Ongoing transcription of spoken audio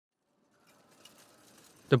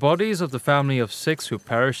The bodies of the family of 6 who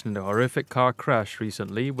perished in the horrific car crash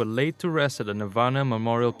recently were laid to rest at the Nirvana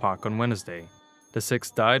Memorial Park on Wednesday. The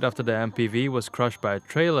 6 died after the MPV was crushed by a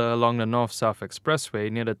trailer along the North-South Expressway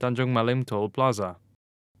near the Tanjung Malim Toll Plaza.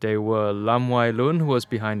 They were Lam Wai Lun, who was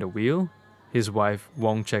behind the wheel, his wife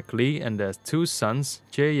Wong Chek Lee, and their 2 sons,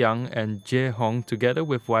 Jae Young and Jae Hong, together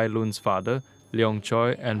with Wai Lun's father, Leong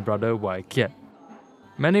Choi, and brother Wai Kiet.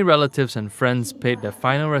 Many relatives and friends paid their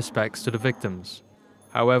final respects to the victims.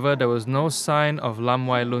 However, there was no sign of Lam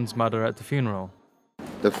Wai Lun's mother at the funeral.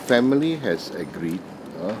 The family has agreed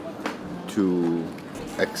to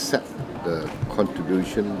accept the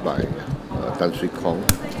contribution by Tan Sri Kong,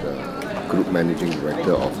 the Group Managing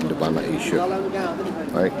Director of Nirvana Asia.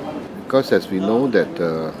 Right? Because as we know that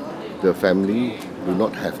the family do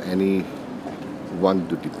not have anyone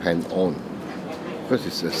to depend on. Because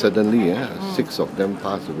it's suddenly 6 of them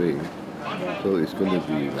passed away. So it's going to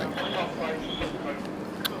be like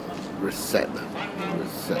reset.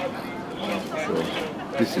 So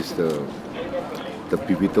this is the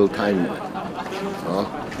pivotal time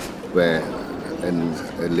where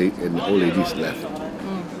an old lady is left.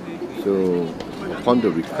 So upon the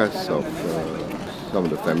request of some of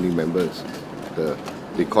the family members,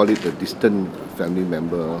 they call it the distant family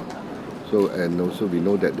member. So and also we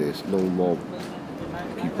know that there is no more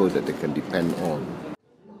people that they can depend on.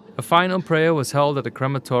 A final prayer was held at the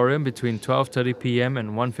crematorium between 12:30 p.m.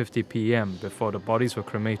 and 1:50 p.m. before the bodies were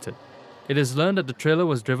cremated. It is learned that the trailer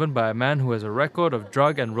was driven by a man who has a record of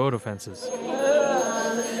drug and road offenses.